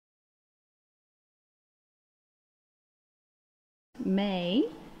May,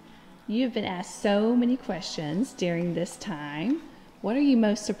 you've been asked so many questions during this time. What are you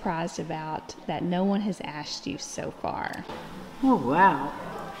most surprised about that no one has asked you so far? Oh, wow.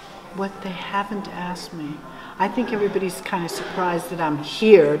 What they haven't asked me. I think everybody's kind of surprised that I'm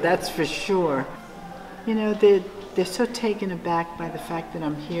here, that's for sure. You know, they're so taken aback by the fact that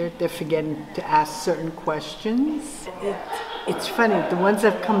I'm here, they're forgetting to ask certain questions. It's funny, the ones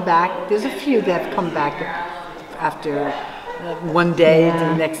that have come back, there's a few that have come back after one day,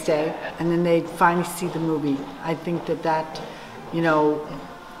 the next day, and then they finally see the movie. I think that, you know,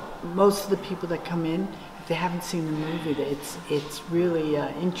 most of the people that come in, if they haven't seen the movie, it's really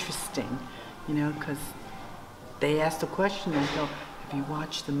interesting, you know, because they ask the question and go, have you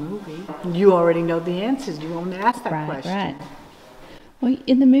watched the movie? You already know the answers. You won't ask that question. Right. Well,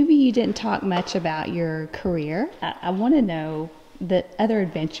 in the movie, you didn't talk much about your career. I want to know the other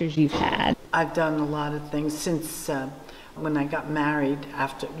adventures you've had. I've done a lot of things since when I got married,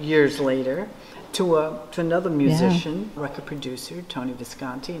 after years later, to another musician, record producer, Tony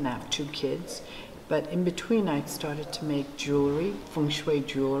Visconti, and I have 2 kids. But in between, I started to make jewelry, feng shui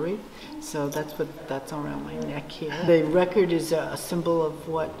jewelry. So that's around my neck here. The record is a symbol of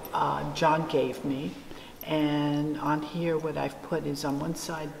what John gave me. And on here, what I've put is on one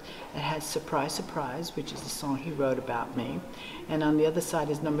side, it has Surprise, Surprise, which is the song he wrote about me. And on the other side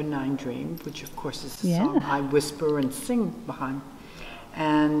is Number 9 Dream, which of course is the song I whisper and sing behind.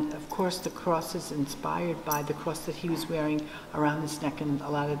 And of course, the cross is inspired by the cross that he was wearing around his neck in a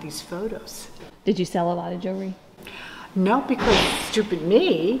lot of these photos. Did you sell a lot of jewelry? No, because stupid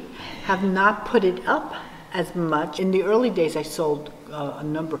me have not put it up as much. In the early days, I sold a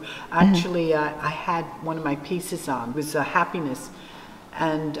number. Actually, I had one of my pieces on. It was Happiness,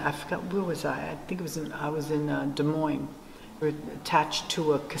 and I forgot, where was I? I think it was I was in Des Moines. We were attached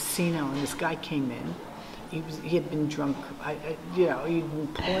to a casino, and this guy came in. He had been drunk. You know, he'd been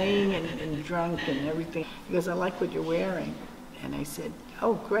playing and drunk and everything. He goes, I like what you're wearing. And I said,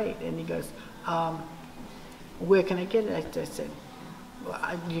 oh, great. And he goes, where can I get it? I said,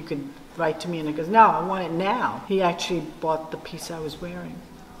 well, you could write to me. And he goes, no, I want it now. He actually bought the piece I was wearing.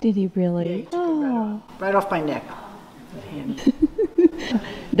 Did he really? Yeah, he took it right off my neck.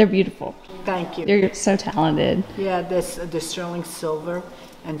 They're beautiful. Thank you. They're so talented. Yeah, there's sterling silver.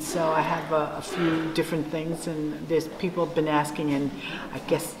 And so I have a few different things, and there's people have been asking, and I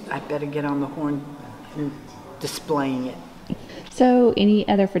guess I better get on the horn and displaying it. So, any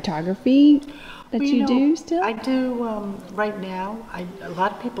other photography that you do still? I do right now. A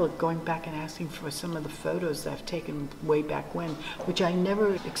lot of people are going back and asking for some of the photos that I've taken way back when, which I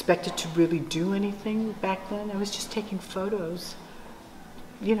never expected to really do anything back then. I was just taking photos,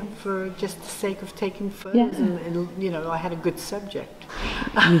 you know, for just the sake of taking photos, and you know, I had a good subject.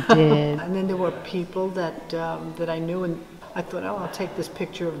 You did. And then there were people that I knew, and I thought, oh, I'll take this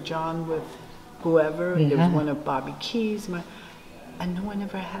picture of John with whoever, and there was one of Bobby Keys, and no one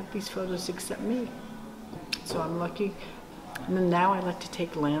ever had these photos except me. So I'm lucky. And then now I like to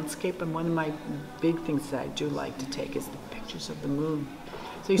take landscape, and one of my big things that I do like to take is the pictures of the moon.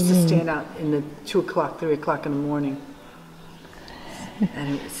 So I used to stand out in the 2 o'clock, 3 o'clock in the morning,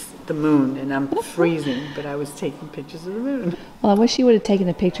 and it was the moon, and I'm freezing, but I was taking pictures of the moon. Well, I wish you would have taken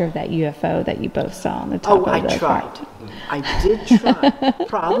a picture of that UFO that you both saw on the top of the I tried. I did try.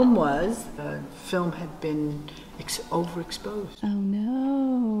 Problem was, the film had been overexposed. Oh,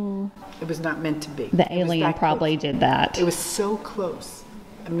 no. It was not meant to be. The alien probably did that. It was so close.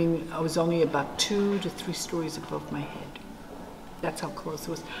 I mean, I was only about 2 to 3 stories above my head. That's how close it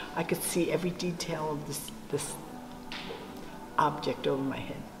was. I could see every detail of this object over my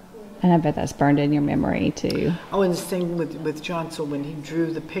head. And I bet that's burned in your memory too. Oh, and the thing with John, so when he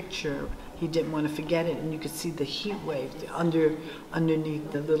drew the picture, he didn't want to forget it, and you could see the heat wave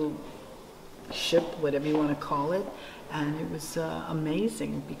underneath the little ship, whatever you want to call it, and it was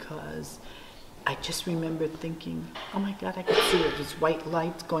amazing, because I just remember thinking, oh my God, I could see it. There's white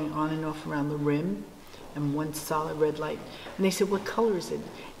lights going on and off around the rim, and one solid red light. And they said, what color is it?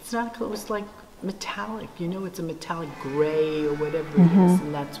 It's not a color, it's like metallic, you know, it's a metallic gray or whatever it is,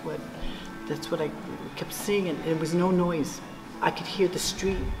 and that's what I kept seeing, and there was no noise. I could hear the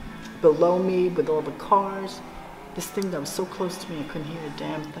street below me with all the cars. This thing that was so close to me, I couldn't hear a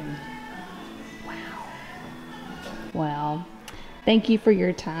damn thing. Wow. Well, thank you for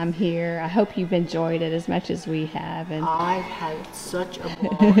your time here. I hope you've enjoyed it as much as we have. And I've had such a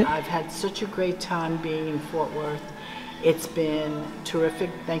ball. I've had such a great time being in Fort Worth. It's been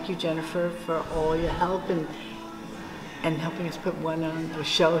terrific. Thank you, Jennifer, for all your help and helping us put one on the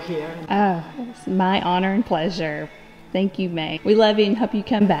show here. Oh, it's my honor and pleasure. Thank you, May. We love you and hope you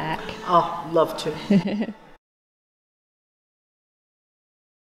come back. Oh, love to.